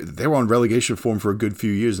 They were on relegation form for a good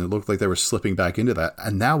few years, and it looked like they were slipping back into that.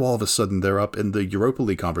 And now all of a sudden they're up in the Europa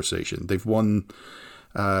League conversation. They've won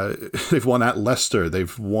at Leicester.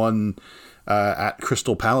 They've won at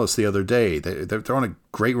Crystal Palace the other day. They're on a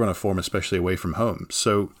great run of form, especially away from home.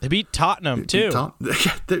 So they beat Tottenham too.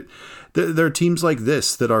 There are teams like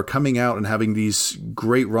this that are coming out and having these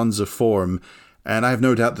great runs of form, and I have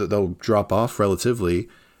no doubt that they'll drop off relatively.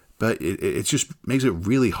 But it just makes it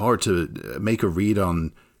really hard to make a read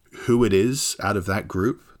on who it is out of that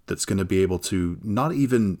group that's going to be able to not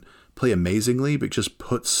even play amazingly, but just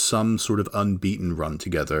put some sort of unbeaten run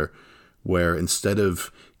together where instead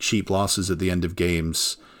of cheap losses at the end of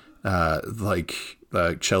games, like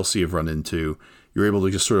Chelsea have run into, you're able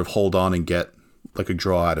to just sort of hold on and get like a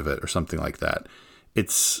draw out of it or something like that.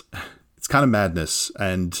 It's kind of madness.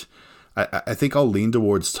 And I think I'll lean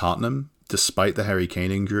towards Tottenham, despite the Harry Kane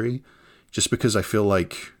injury, just because I feel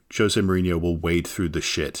like Jose Mourinho will wade through the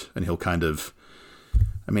shit and he'll kind of,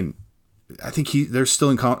 I mean, I think they're still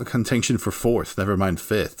in contention for 4th, never mind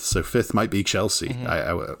 5th. So 5th might be Chelsea. Mm-hmm.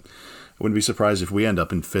 I wouldn't be surprised if we end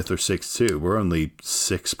up in 5th or 6th too. We're only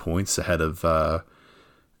 6 points ahead of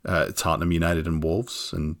Tottenham, United, and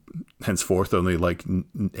Wolves, and henceforth only like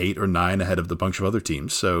 8 or 9 ahead of the bunch of other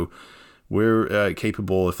teams. So we're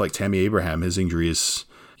capable, if like Tammy Abraham, his injury is,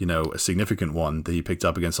 you know, a significant one that he picked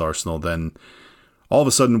up against Arsenal, then all of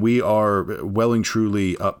a sudden we are well and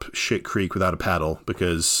truly up shit creek without a paddle,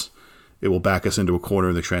 because it will back us into a corner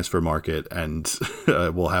in the transfer market, and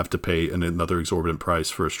we'll have to pay another exorbitant price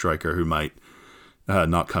for a striker who might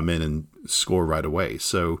not come in and score right away.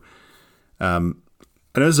 So I know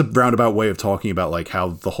there's a roundabout way of talking about like how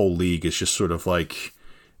the whole league is just sort of like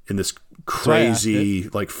in this crazy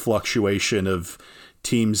like fluctuation of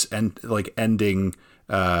teams and like ending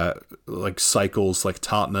like cycles like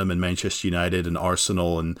Tottenham and Manchester United and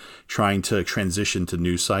Arsenal, and trying to transition to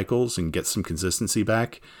new cycles and get some consistency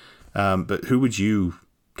back. But who would you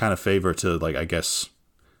kind of favor to, like, I guess,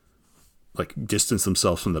 like distance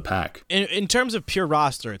themselves from the pack? In terms of pure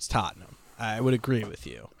roster, it's Tottenham. I would agree with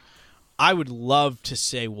you. I would love to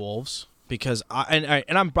say Wolves, because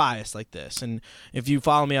I'm biased like this. And if you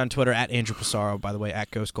follow me on Twitter at Andrew Pissarro, by the way,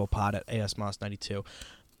 at GhostGoalPod, at ASMoss92,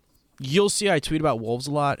 you'll see I tweet about Wolves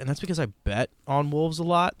a lot, and that's because I bet on Wolves a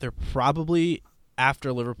lot. They're probably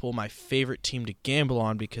after Liverpool, my favorite team to gamble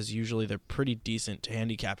on because usually they're pretty decent to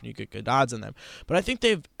handicap and you get good odds on them. But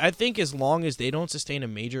I think as long as they don't sustain a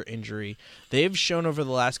major injury, they've shown over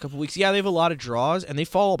the last couple weeks, yeah, they have a lot of draws and they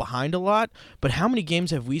fall behind a lot, but how many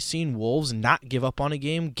games have we seen Wolves not give up on a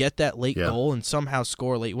game, get that late goal, and somehow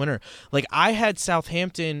score a late winner? Like, I had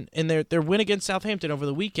Southampton in their win against Southampton over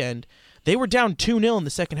the weekend. They were down 2-0 in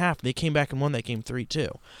the second half. They came back and won that game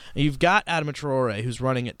 3-2. And you've got Adama Traore, who's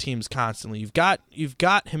running at teams constantly. You've got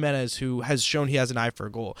Jimenez, who has shown he has an eye for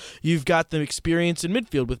a goal. You've got the experience in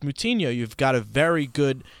midfield with Moutinho. You've got a very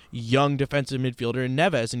good young defensive midfielder in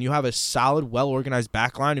Neves, and you have a solid, well-organized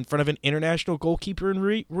backline in front of an international goalkeeper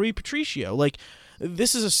in Rui Patricio. Like,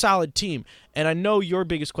 this is a solid team, and I know your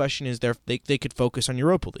biggest question is they could focus on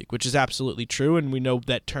Europa League, which is absolutely true, and we know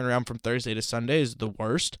that turnaround from Thursday to Sunday is the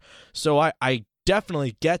worst. So I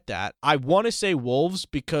definitely get that. I want to say Wolves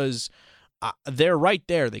because they're right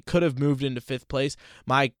there. They could have moved into 5th place.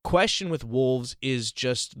 My question with Wolves is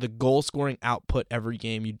just the goal-scoring output every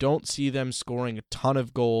game. You don't see them scoring a ton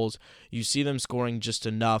of goals. You see them scoring just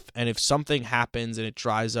enough, and if something happens and it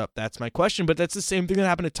dries up, that's my question. But that's the same thing that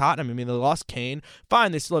happened to Tottenham. I mean, they lost Kane.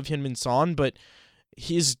 Fine, they still have Heung-min Son, but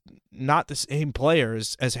he's not the same player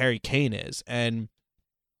as Harry Kane is, and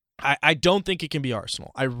I don't think it can be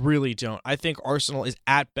Arsenal. I really don't. I think Arsenal is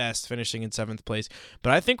at best finishing in 7th place,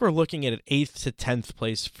 but I think we're looking at an 8th to 10th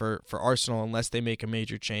place for Arsenal unless they make a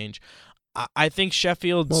major change. I think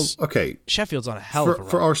Sheffield's on a hell of a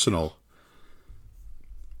run. For Arsenal,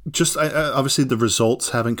 just obviously the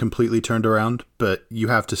results haven't completely turned around, but you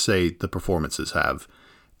have to say the performances have.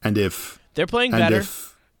 And if they're playing better,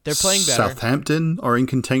 Southampton are in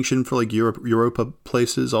contention for like Europa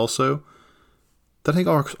places also, I think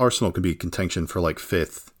Arsenal could be contention for like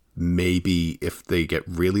 5th, maybe if they get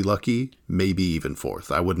really lucky, maybe even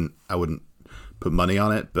 4th. I wouldn't put money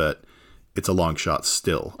on it, but it's a long shot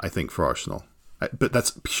still, I think, for Arsenal. But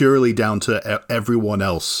that's purely down to everyone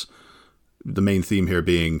else. The main theme here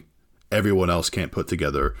being everyone else can't put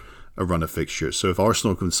together a run of fixtures. So if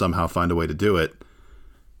Arsenal can somehow find a way to do it,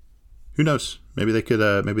 who knows? Maybe they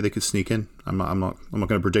could sneak in. I'm not going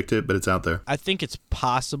to predict it, but it's out there. I think it's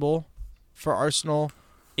possible for Arsenal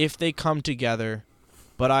if they come together,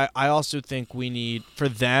 but I also think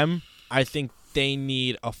I think they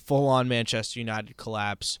need a full-on Manchester United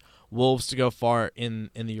collapse, Wolves to go far in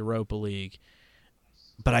the Europa League,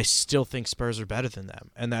 but I still think Spurs are better than them,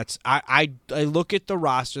 and that's I look at the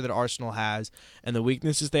roster that Arsenal has and the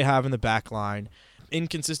weaknesses they have in the back line,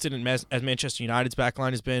 inconsistent as Manchester United's back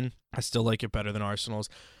line has been. I still like it better than Arsenal's.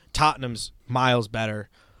 Tottenham's miles better.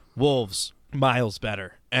 Wolves miles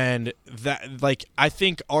better. And that, like, I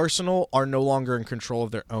think Arsenal are no longer in control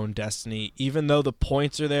of their own destiny, even though the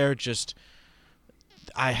points are there. Just,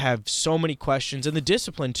 I have so many questions, and the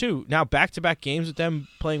discipline too. Now back-to-back games with them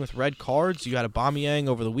playing with red cards. You got Aubameyang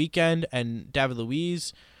over the weekend and David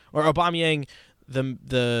Luiz, or Aubameyang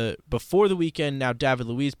the before the weekend. Now David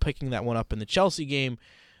Luiz picking that one up in the Chelsea game.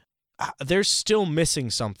 They're still missing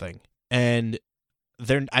something, and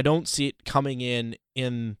I don't see it coming in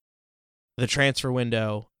the transfer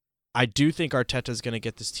window. I do think Arteta's going to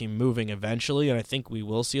get this team moving eventually, and I think we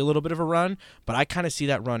will see a little bit of a run, but I kind of see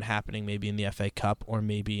that run happening maybe in the FA Cup or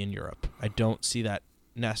maybe in Europe. I don't see that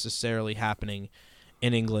necessarily happening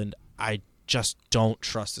in England. I just don't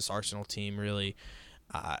trust this Arsenal team, really.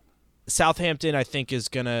 Southampton, I think,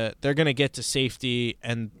 they're going to get to safety,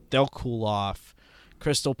 and they'll cool off.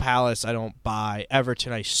 Crystal Palace, I don't buy.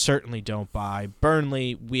 Everton, I certainly don't buy.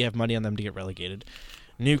 Burnley, we have money on them to get relegated.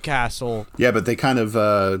 Newcastle. Yeah, but they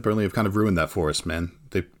Burnley have kind of ruined that for us, man.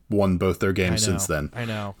 They won both their games since then. I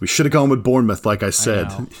know. We should have gone with Bournemouth, like I said.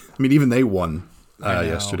 I mean, even they won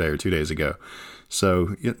yesterday or 2 days ago.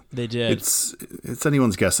 So they did. It's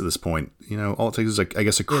anyone's guess at this point. All it takes is, I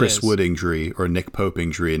guess, a Chris Wood injury or a Nick Pope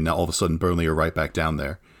injury, and now all of a sudden Burnley are right back down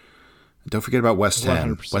there. And don't forget about West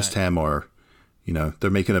Ham. 100%. West Ham are,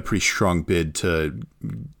 they're making a pretty strong bid to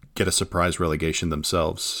get a surprise relegation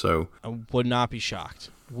themselves. So I would not be shocked.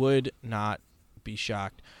 Before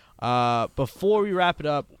we wrap it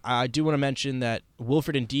up, I do want to mention that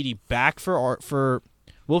Wilfred Ndidi back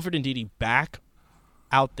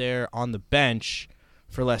out there on the bench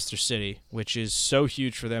for Leicester City, which is so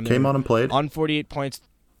huge for them. Came on and played on 48 points.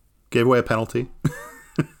 Gave away a penalty.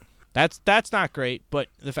 That's not great, but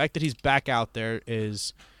the fact that he's back out there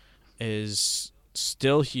is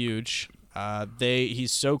still huge.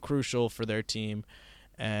 He's so crucial for their team,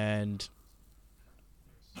 and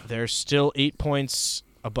they're still 8 points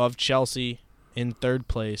above Chelsea in 3rd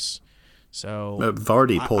place. So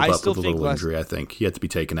Vardy pulled up with a little injury. I think he had to be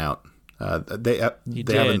taken out. They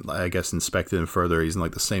haven't, I guess, inspected him further. He's in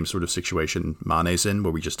like the same sort of situation Mane's in,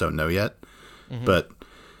 where we just don't know yet. Mm-hmm. But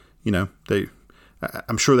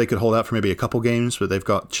I'm sure they could hold out for maybe a couple games. But they've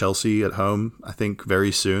got Chelsea at home, I think,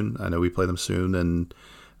 very soon. I know we play them soon, and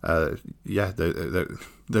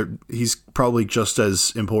he's probably just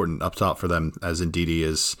as important up top for them as Ndidi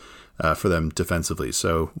is for them defensively.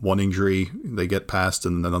 So one injury they get past,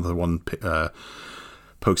 and another one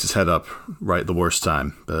pokes his head up right at the worst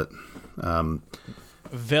time. But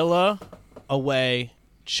Villa away,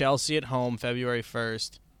 Chelsea at home, February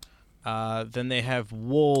 1st. Then they have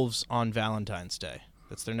Wolves on Valentine's Day.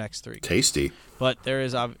 That's their next 3 games. Tasty. But there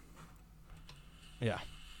is yeah.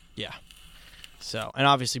 So, and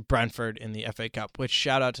obviously Brentford in the FA Cup, which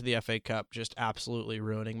shout out to the FA Cup, just absolutely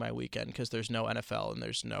ruining my weekend because there's no NFL and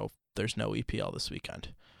there's no EPL this weekend.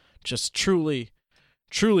 Just truly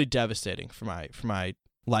devastating for my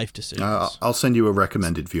life decisions. I'll send you a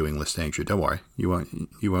recommended viewing list, Andrew. Don't worry, you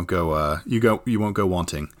won't go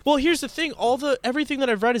wanting. Well, here's the thing: everything that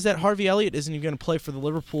I've read is that Harvey Elliott isn't even going to play for the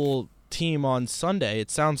Liverpool team on Sunday. It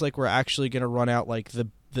sounds like we're actually going to run out like the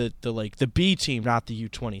B team, not the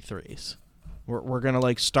U23s. We're going to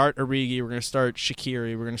like start Origi, we're going to start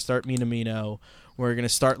Shaqiri, we're going to start Minamino, we're going to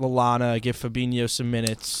start Lallana, give Fabinho some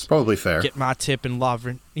minutes. Probably fair. Get Matip and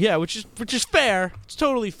Lovren. Yeah, which is fair. It's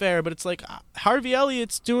totally fair, but it's like Harvey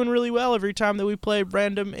Elliott's doing really well every time that we play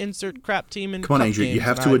random insert crap team in Come on, Andrew, you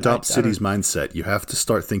have to adopt City's mindset. You have to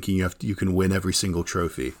start thinking you can win every single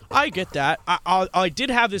trophy. I get that. I did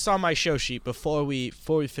have this on my show sheet before we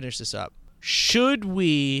finish this up. Should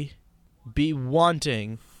we be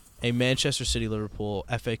wanting a Manchester City-Liverpool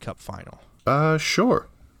FA Cup final? Sure.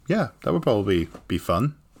 Yeah, that would probably be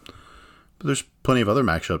fun. But there's plenty of other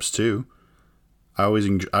matchups too. I always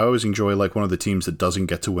enjoy like one of the teams that doesn't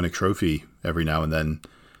get to win a trophy every now and then.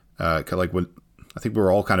 Like when I think we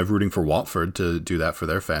were all kind of rooting for Watford to do that for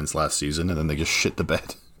their fans last season, and then they just shit the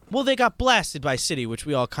bed. Well, they got blasted by City, which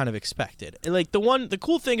we all kind of expected. Like the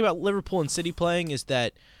cool thing about Liverpool and City playing is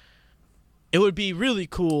that it would be really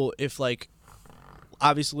cool if like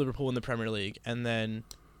obviously Liverpool in the Premier League, and then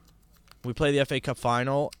we play the FA Cup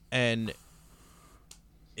final, and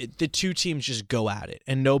the two teams just go at it,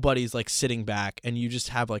 and nobody's like sitting back, and you just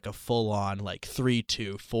have like a full-on like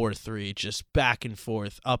 3-2, 4-3, just back and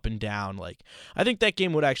forth, up and down. Like I think that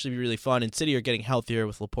game would actually be really fun, and City are getting healthier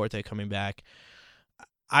with Laporte coming back.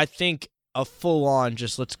 I think a full-on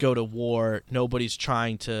just let's go to war. Nobody's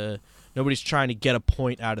trying to get a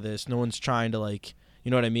point out of this. No one's trying to like. You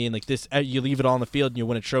know what I mean? Like this, you leave it all on the field and you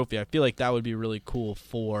win a trophy. I feel like that would be really cool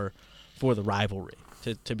for the rivalry.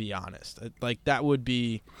 To be honest, like that would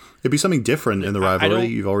be. It'd be something different in the rivalry.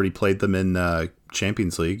 You've already played them in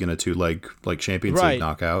Champions League in a 2-leg Champions League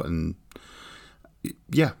knockout, and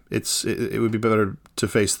yeah, it would be better to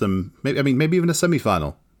face them. Maybe even a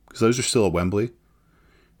semifinal because those are still at Wembley.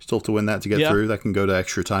 Still to win that to get through. That can go to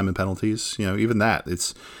extra time and penalties. You know, even that.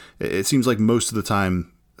 It seems like most of the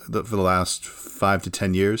time. For the last 5 to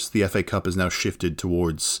 10 years, the FA Cup has now shifted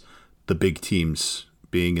towards the big teams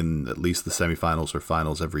being in at least the semifinals or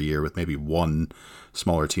finals every year, with maybe one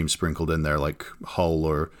smaller team sprinkled in there, like Hull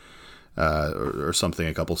or something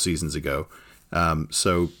a couple seasons ago.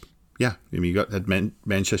 So yeah, I mean, you had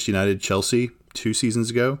Manchester United, Chelsea 2 seasons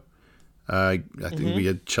ago. I think we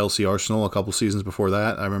had Chelsea, Arsenal a couple seasons before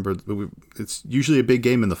that. I remember it's usually a big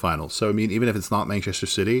game in the final. So I mean, even if it's not Manchester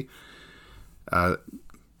City.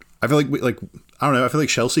 I feel like I don't know. I feel like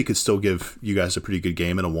Chelsea could still give you guys a pretty good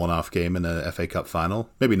game in a one-off game in a FA Cup final.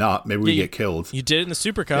 Maybe not. Maybe we get killed. You did it in the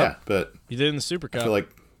Super Cup. Yeah, but you did it in the Super Cup. I feel like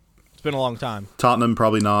it's been a long time. Tottenham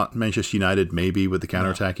probably not. Manchester United maybe with the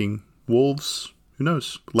counterattacking. Wolves, who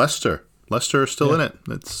knows? Leicester are still in it.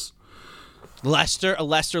 It's Leicester,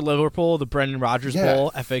 Liverpool, the Brendan Rodgers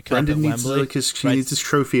Bowl, FA Cup Brendan at Wembley. He needs his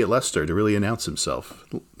trophy at Leicester to really announce himself.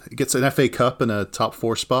 He gets an FA Cup and a top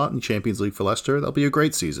 4 spot in Champions League for Leicester. That'll be a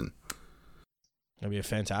great season. It'll be a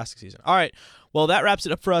fantastic season. All right. Well, that wraps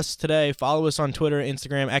it up for us today. Follow us on Twitter,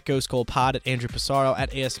 Instagram, at GhostGoalPod, at Andrew Pissarro,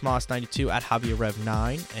 at ASMoss92, at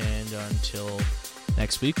JavierRev9. And until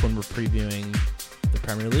next week when we're previewing the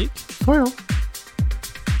Premier League. Well.